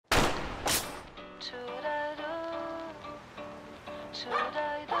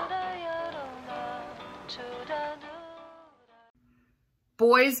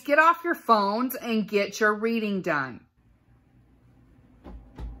Boys, get off your phones and get your reading done.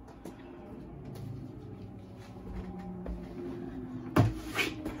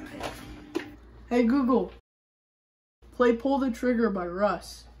 Hey Google, play Pull the Trigger by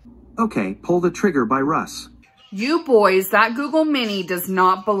Russ. Okay, Pull the Trigger by Russ. You boys, that Google Mini does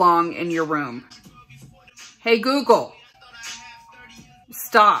not belong in your room. Hey Google,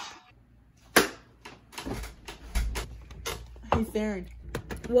 stop. Hey Theron.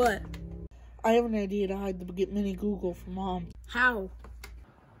 What? I have an idea to hide the Get Mini Google from Mom. How?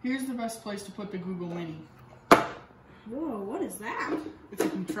 Here's the best place to put the Google Mini. Whoa, what is that? It's a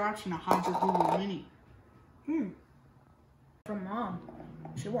contraption to hide your Google Mini. From Mom.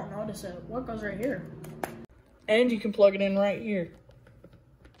 She won't notice it. What goes right here? And you can plug it in right here.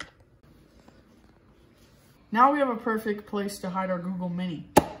 Now we have a perfect place to hide our Google Mini.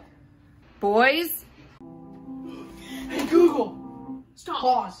 Boys, Hey Google, Stop.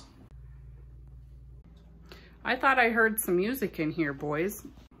 pause. I thought I heard some music in here, boys.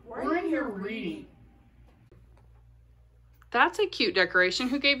 We're in here reading. That's a cute decoration.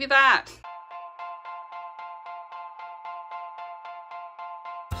 Who gave you that?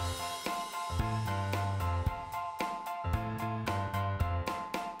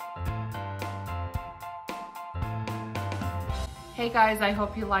 Hey guys, I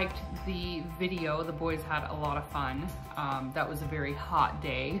hope you liked the video. The boys had a lot of fun. That was a very hot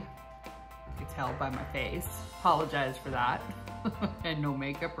day. You could tell by my face. Apologize for that. And no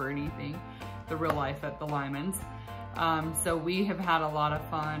makeup or anything. The real life at the Lymans. So we have had a lot of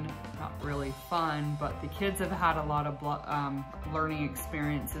fun. Not really fun, but the kids have had a lot of learning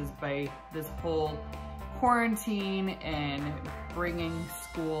experiences by this whole quarantine and bringing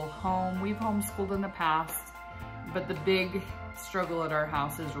school home. We've homeschooled in the past, but the big struggle at our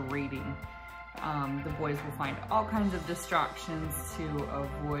house is reading. The boys will find all kinds of distractions to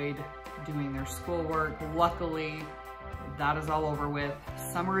avoid doing their schoolwork. Luckily, that is all over with.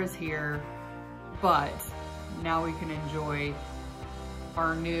 Summer is here, but now we can enjoy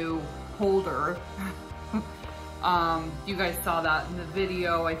our new holder. You guys saw that in the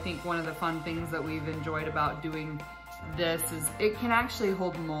video. I think one of the fun things that we've enjoyed about doing this is it can actually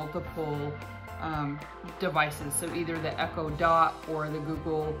hold multiple devices. So either the Echo Dot or the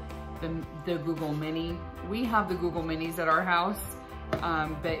Google Mini. We have the Google Minis at our house,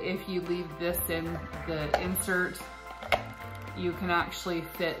 but if you leave this in the insert, you can actually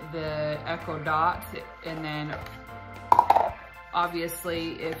fit the Echo Dot, and then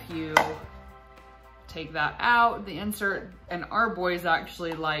obviously if you take that out, the insert, and our boys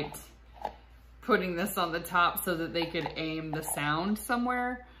actually liked putting this on the top so that they could aim the sound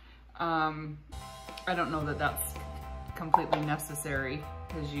somewhere. I don't know that that's completely necessary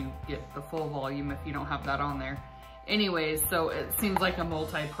because you get the full volume if you don't have that on there. Anyways, so it seems like a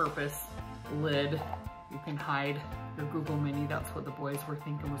multi-purpose lid. You can hide your Google Mini. That's what the boys were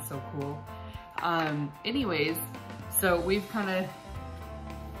thinking was so cool. Anyways, so we've kind of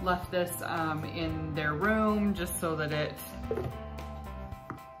left this in their room just so that it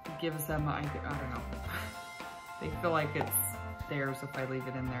gives them, I don't know, they feel like it's theirs if I leave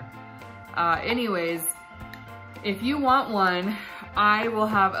it in there. Anyways, if you want one, I will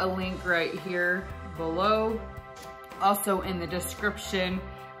have a link right here below. Also in the description,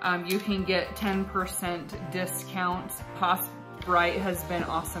 you can get 10% discount. Haus has been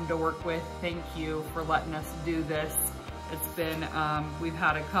awesome to work with. Thank you for letting us do this. It's been, we've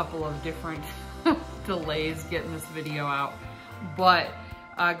had a couple of different delays getting this video out, but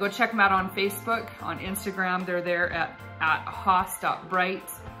go check them out on Facebook, on Instagram. They're there at haus.bright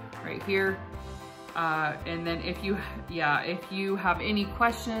right here. And then if you have any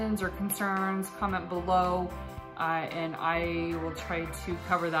questions or concerns, comment below. And I will try to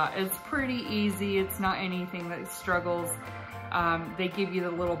cover that. It's pretty easy. It's not anything that struggles. They give you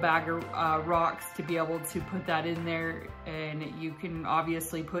the little bag of rocks to be able to put that in there, and you can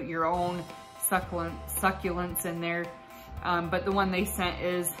obviously put your own succulents in there. But the one they sent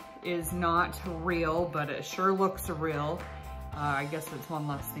is not real, but it sure looks real. I guess it's one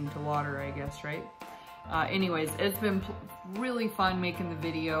less thing to water, I guess, right? Anyways, it's been really fun making the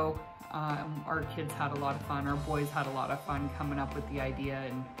video. Our kids had a lot of fun. Our boys had a lot of fun coming up with the idea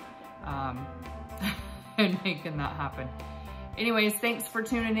and, and making that happen. Anyways, thanks for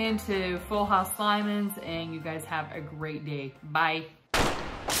tuning in to Full House Lymans, and you guys have a great day. Bye.